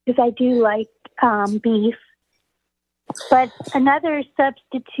because I do like beef. But another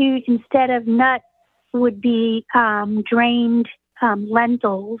substitute instead of nuts would be drained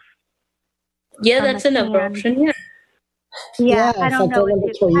lentils. Yeah, that's another option. Yeah. Yeah, I don't know.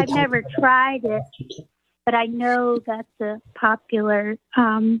 I've never tried it, but I know that's a popular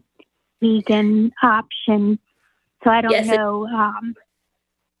vegan option. So I don't know.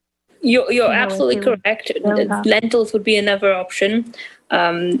 You're absolutely correct. Lentils would be another option,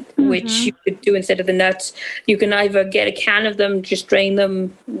 which you could do instead of the nuts. You can either get a can of them, just drain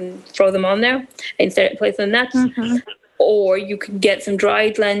them, and throw them on there instead of placing the nuts, or you can get some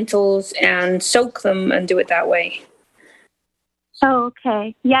dried lentils and soak them and do it that way. Oh,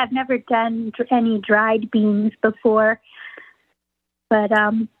 okay. Yeah, I've never done any dried beans before, but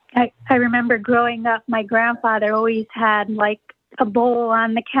I remember growing up, my grandfather always had like a bowl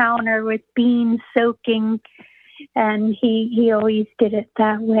on the counter with beans soaking, and he always did it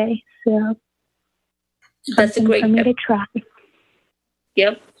that way. So that's a great for me to try.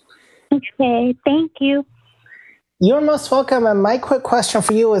 Yep. Okay, thank you. You're most welcome. And my quick question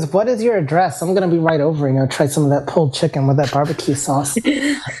for you is, what is your address? I'm going to be right over, try some of that pulled chicken with that barbecue sauce.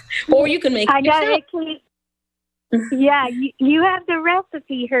 Or you can make it yourself. Yeah, you have the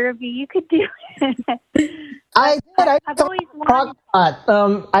recipe, Herbie. You could do it. I did. I've always wanted.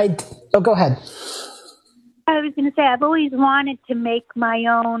 Go ahead. I was going to say I've always wanted to make my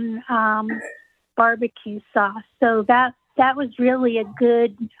own barbecue sauce, so that was really a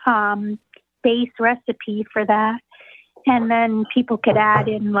good base recipe for that. And then people could add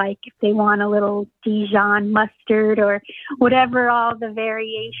in, like, if they want a little Dijon mustard or whatever all the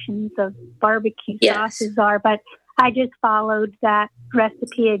variations of barbecue sauces are. But I just followed that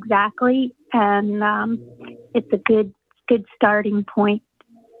recipe exactly, and it's a good starting point.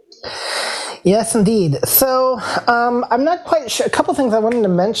 Yes, indeed. So I'm not quite sure. A couple things I wanted to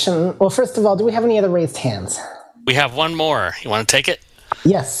mention. Well, first of all, do we have any other raised hands? We have one more. You want to take it?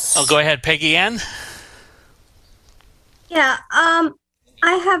 Yes. Oh, go ahead, Peggy Ann. Yeah, I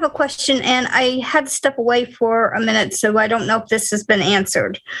have a question, and I had to step away for a minute, so I don't know if this has been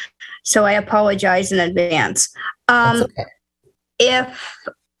answered. So I apologize in advance. That's okay. If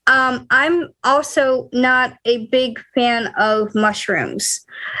I'm also not a big fan of mushrooms,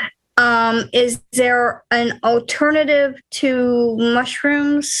 is there an alternative to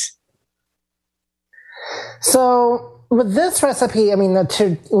mushrooms? So with this recipe, I mean,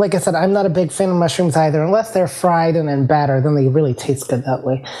 like I said, I'm not a big fan of mushrooms either, unless they're fried and in batter, then they really taste good that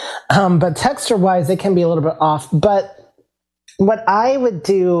way. But texture-wise, they can be a little bit off. But what I would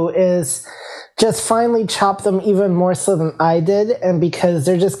do is just finely chop them even more so than I did, and because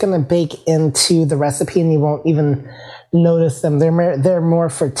they're just going to bake into the recipe and you won't even notice them. They're more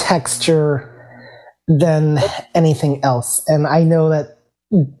for texture than anything else. And I know that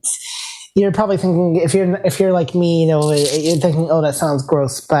you're probably thinking, if you're like me, you're thinking, oh, that sounds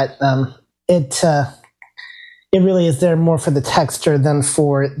gross, but it really is there more for the texture than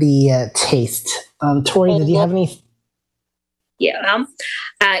for the taste. Tori, did you have any? Yeah,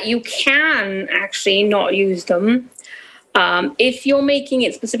 you can actually not use them. If you're making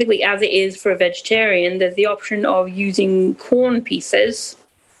it specifically as it is for a vegetarian, there's the option of using corn pieces.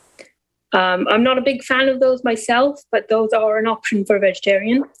 I'm not a big fan of those myself, but those are an option for a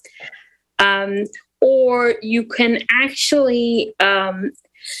vegetarian. Or you can actually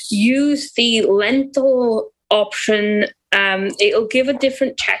use the lentil option. It'll give a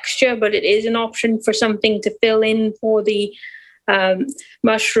different texture, but it is an option for something to fill in for the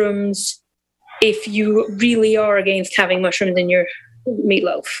mushrooms if you really are against having mushrooms in your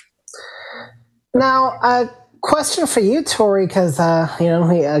meatloaf. Now, a question for you, Tori, because I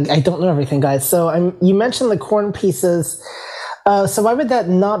don't know everything, guys. So you mentioned the corn pieces. So why would that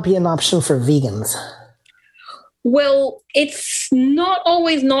not be an option for vegans? Well, it's not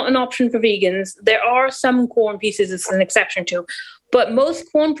always not an option for vegans. There are some corn pieces it's an exception to, but most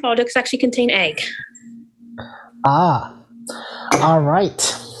corn products actually contain egg. Ah, all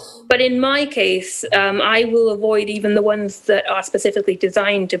right. But in my case, I will avoid even the ones that are specifically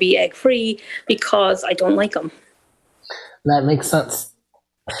designed to be egg-free because I don't like them. That makes sense.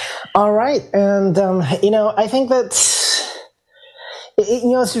 All right. And, I think that,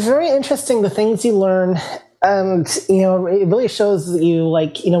 it's very interesting the things you learn. And, it really shows you,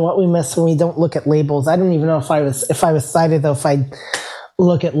 what we miss when we don't look at labels. I don't even know if I was cited, though, if I'd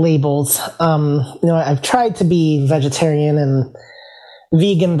look at labels. I've tried to be vegetarian and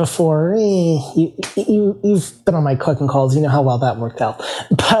vegan before. You've been on my cooking calls. You know how well that worked out.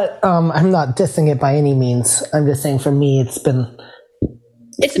 But I'm not dissing it by any means. I'm just saying for me, it's been...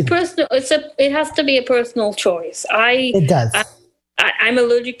 It has to be a personal choice. It does. I'm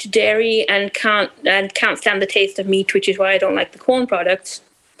allergic to dairy and can't stand the taste of meat, which is why I don't like the corn products.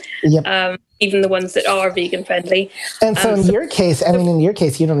 Yep. Even the ones that are vegan friendly. And so in your case,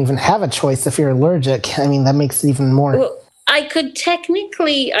 you don't even have a choice if you're allergic. I mean, that makes it even more. Well, I could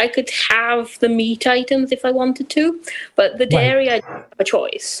have the meat items if I wanted to, but the dairy, I don't have a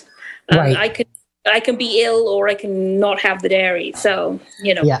choice. Right. I can be ill or I can not have the dairy. So,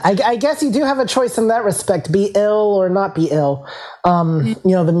 Yeah, I guess you do have a choice in that respect, be ill or not be ill.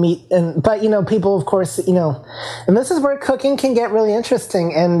 The meat. But people, of course, and this is where cooking can get really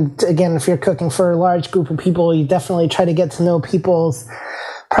interesting. And again, if you're cooking for a large group of people, you definitely try to get to know people's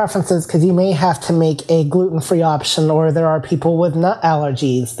preferences because you may have to make a gluten-free option or there are people with nut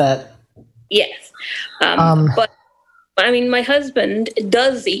allergies that... Yes. But I mean, my husband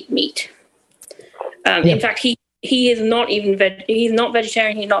does eat meat. In fact, he he is not even he's not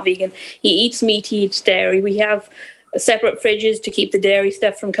vegetarian, he's not vegan. He eats meat, he eats dairy. We have separate fridges to keep the dairy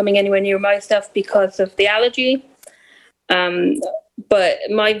stuff from coming anywhere near my stuff because of the allergy. But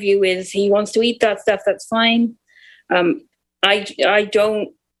my view is he wants to eat that stuff, that's fine. I don't.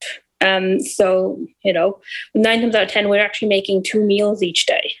 So, 9 times out of 10, we're actually making 2 meals each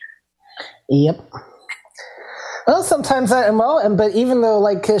day. Yep. Well, sometimes but even though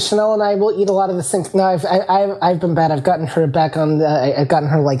like Chanel and I will eat a lot of the things. No, I've been bad. I've gotten her back on. I've gotten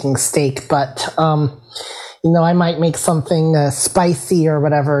her liking steak, but I might make something spicy or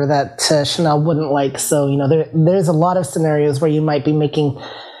whatever that Chanel wouldn't like. So there's a lot of scenarios where you might be making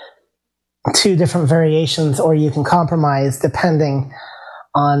 2 different variations, or you can compromise depending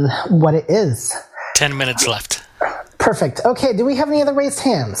on what it is. 10 minutes left. Perfect. Okay. Do we have any other raised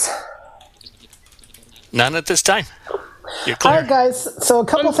hands? None at this time. You're clear. All right, guys. So a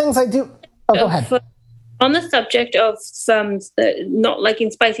couple things I do. Oh, go ahead. On the subject of not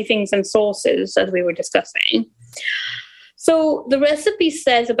liking spicy things and sauces, as we were discussing. So the recipe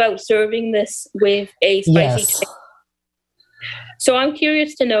says about serving this with a spicy taste. So I'm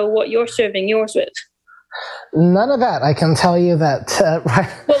curious to know what you're serving yours with. None of that. I can tell you that. Right.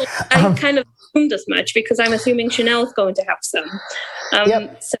 Well, I kind of assumed as much because I'm assuming Chanel's going to have some.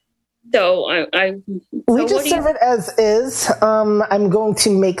 Yep. We just serve it as is. I'm going to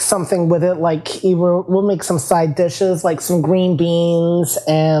make something with it, like we'll make some side dishes, like some green beans,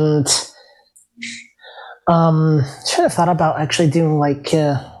 and should have thought about actually doing like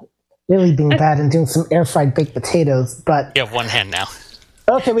really being bad and doing some air fried baked potatoes. But you have one hand now.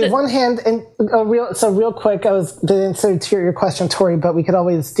 Okay, we have one hand, and real quick, I was the answer to your question, Tori, but we could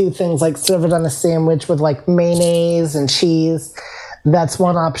always do things like serve it on a sandwich with like mayonnaise and cheese. That's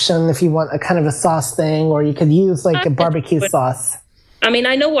one option if you want a kind of a sauce thing, or you could use like a barbecue sauce. I mean,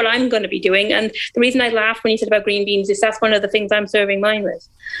 I know what I'm going to be doing, and the reason I laughed when you said about green beans is that's one of the things I'm serving mine with.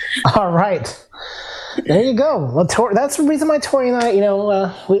 All right. There you go. Well, that's the reason why Tori and I,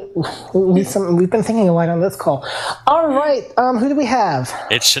 we've been thinking a lot on this call. All right. Who do we have?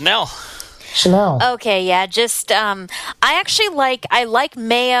 It's Chanel. Okay, yeah, just I like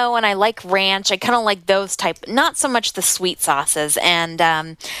mayo and I like ranch. I kind of like those type, not so much the sweet sauces. And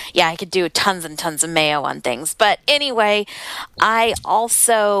I could do tons and tons of mayo on things. But anyway, I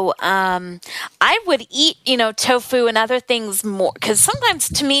also I would eat tofu and other things more because sometimes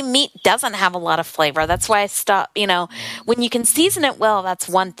to me meat doesn't have a lot of flavor. That's why I stop. When you can season it well, that's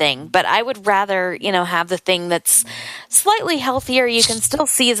one thing. But I would rather have the thing that's slightly healthier. You can still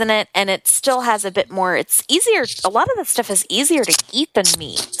season it and it's still has a bit more. It's easier. A lot of the stuff is easier to eat than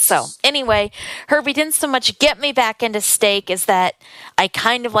meat. So anyway, Herbie didn't so much get me back into steak as that I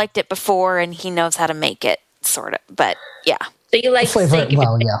kind of liked it before, and he knows how to make it, sort of. But yeah. So you like flavor steak?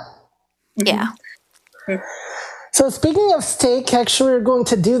 Well, yeah. Yeah. So speaking of steak, actually, we're going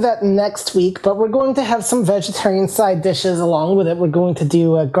to do that next week, but we're going to have some vegetarian side dishes along with it. We're going to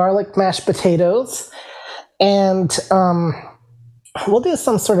do garlic mashed potatoes, and we'll do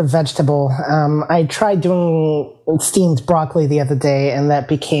some sort of vegetable. I tried doing steamed broccoli the other day, and that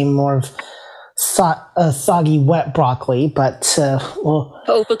became more of soggy, wet broccoli, but we'll...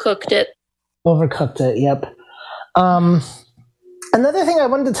 Overcooked it, yep. Another thing I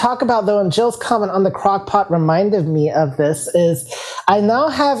wanted to talk about, though, and Jill's comment on the crock pot reminded me of this, is I now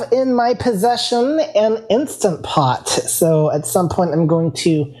have in my possession an Instant Pot. So at some point I'm going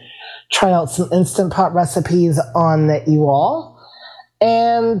to try out some Instant Pot recipes on you all.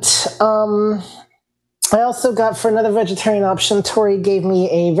 And I also got, for another vegetarian option, Tori gave me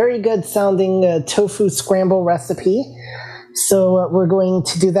a very good sounding tofu scramble recipe. So we're going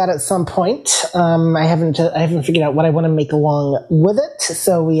to do that at some point. I haven't figured out what I want to make along with it.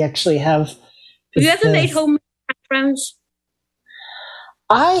 So we actually have. Have you ever made homemade hash browns?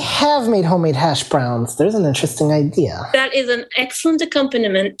 I have made homemade hash browns. There's an interesting idea. That is an excellent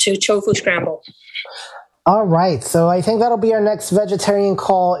accompaniment to tofu scramble. All right, so I think that'll be our next vegetarian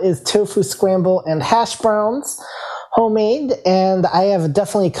call is tofu scramble and hash browns, homemade. And I have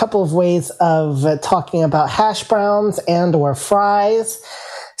definitely a couple of ways of talking about hash browns and or fries.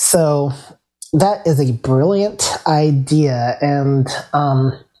 So that is a brilliant idea. And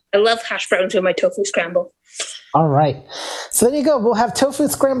I love hash browns with my tofu scramble. All right. So there you go. We'll have tofu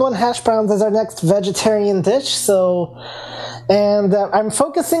scramble and hash browns as our next vegetarian dish. So, and I'm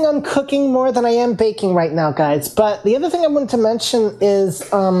focusing on cooking more than I am baking right now, guys. But the other thing I wanted to mention is,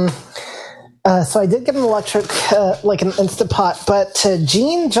 so I did get an electric, like an Instant Pot, but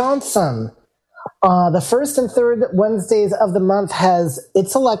Jean Johnson, the first and third Wednesdays of the month has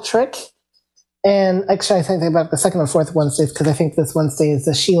It's Electric. And actually, I think about the second and fourth Wednesdays because I think this Wednesday is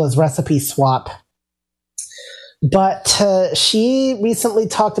the Sheila's Recipe Swap. But she recently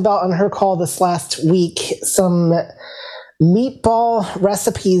talked about on her call this last week some meatball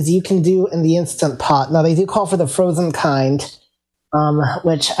recipes you can do in the Instant Pot. Now, they do call for the frozen kind,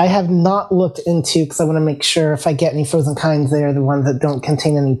 which I have not looked into because I want to make sure if I get any frozen kinds, they are the ones that don't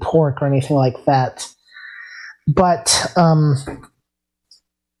contain any pork or anything like that. But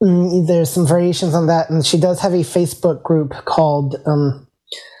there's some variations on that, and she does have a Facebook group called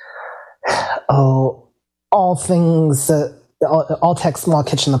All Things, All Tech Small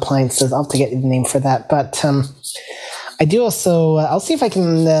Kitchen Appliances. I'll have to get you the name for that. But I do also, I'll see if I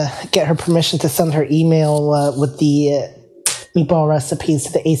can get her permission to send her email with the meatball recipes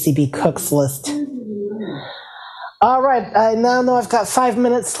to the ACB Cooks list. All right, I now know I've got 5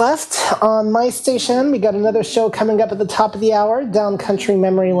 minutes left on my station. We got another show coming up at the top of the hour, Down Country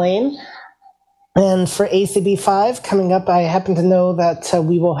Memory Lane. And for ACB 5 coming up, I happen to know that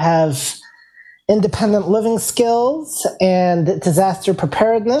we will have independent living skills and disaster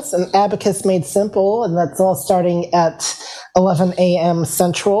preparedness and Abacus Made Simple, and that's all starting at 11 a.m.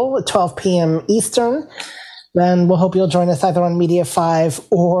 Central, 12 p.m. Eastern. Then we'll hope you'll join us either on Media 5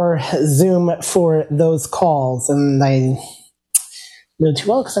 or Zoom for those calls. And I know too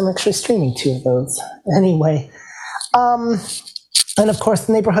well because I'm actually streaming 2 of those. Anyway, and of course,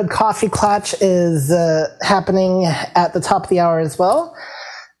 the Neighborhood Coffee Clutch is happening at the top of the hour as well.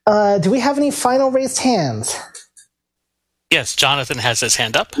 Do we have any final raised hands? Yes, Jonathan has his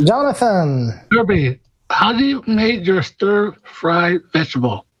hand up. Jonathan. Herbie, how do you make your stir-fried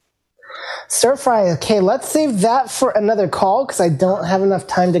vegetable? Stir fry, okay, let's save that for another call because I don't have enough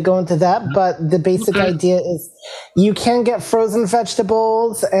time to go into that. But the basic idea is you can get frozen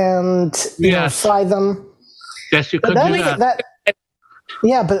vegetables and you know, fry them. Yes, you could do that.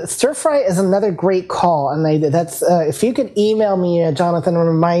 Yeah, but stir fry is another great call, and that's if you could email me, Jonathan, and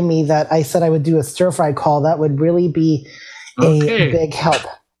remind me that I said I would do a stir fry call, that would really be a big help.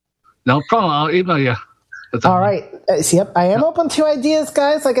 No problem. I'll email you. All right. Yep, I am open to ideas,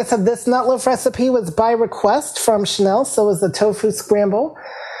 guys. Like I said, this nut loaf recipe was by request from Chanel. So was the tofu scramble.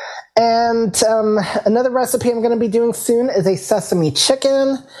 And another recipe I'm going to be doing soon is a sesame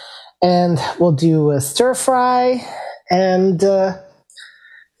chicken. And we'll do a stir fry. And a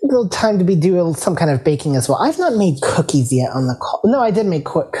little time to be doing some kind of baking as well. I've not made cookies yet on the call. No, I did make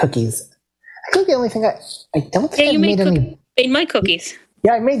cookies. I think the only thing I don't think I've made any. Made my cookies.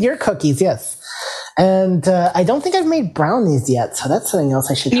 Yeah, I made your cookies, yes. And I don't think I've made brownies yet, so that's something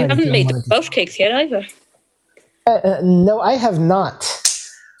else I should try to do. You haven't made the Welsh cakes yet either. No, I have not.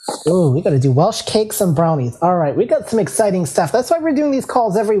 Oh, we got to do Welsh cakes and brownies. All right, we got some exciting stuff. That's why we're doing these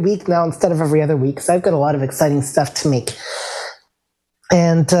calls every week now instead of every other week, because I've got a lot of exciting stuff to make.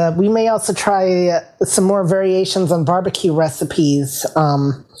 And we may also try some more variations on barbecue recipes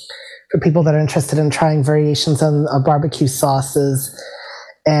for people that are interested in trying variations on barbecue sauces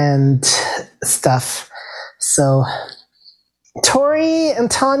and stuff. So, Tori and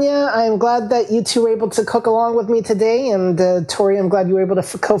Tanya, I'm glad that you two were able to cook along with me today. And Tori, I'm glad you were able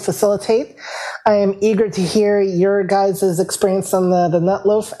to co-facilitate. I am eager to hear your guys' experience on the nut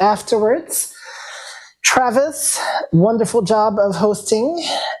loaf afterwards. Travis, wonderful job of hosting.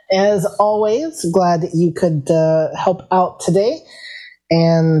 As always, glad that you could help out today.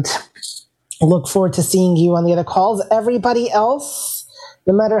 And look forward to seeing you on the other calls. Everybody else,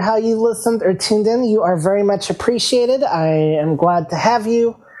 no matter how you listened or tuned in, you are very much appreciated. I am glad to have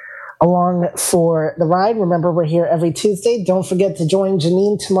you along for the ride. Remember, we're here every Tuesday. Don't forget to join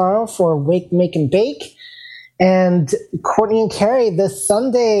Janine tomorrow for Wake, Make, and Bake. And Courtney and Carrie this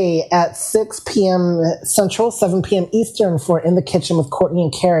Sunday at 6 p.m. Central, 7 p.m. Eastern for In the Kitchen with Courtney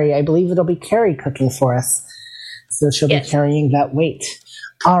and Carrie. I believe it'll be Carrie cooking for us. So she'll be carrying that weight.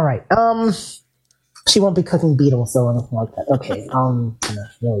 All right. She won't be cooking beetles or anything like that. Okay, I'm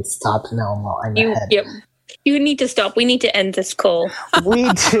gonna really stop now while I'm ahead. Yep. You need to stop. We need to end this call. We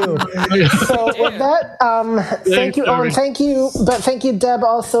do. So with that, thank you, Owen. Thank you, Deb,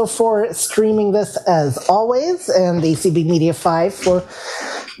 also for streaming this as always, and ACB Media 5 for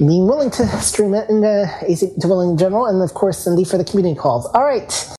being willing to stream it, and ACB Willing in general, and of course Cindy for the community calls. All right.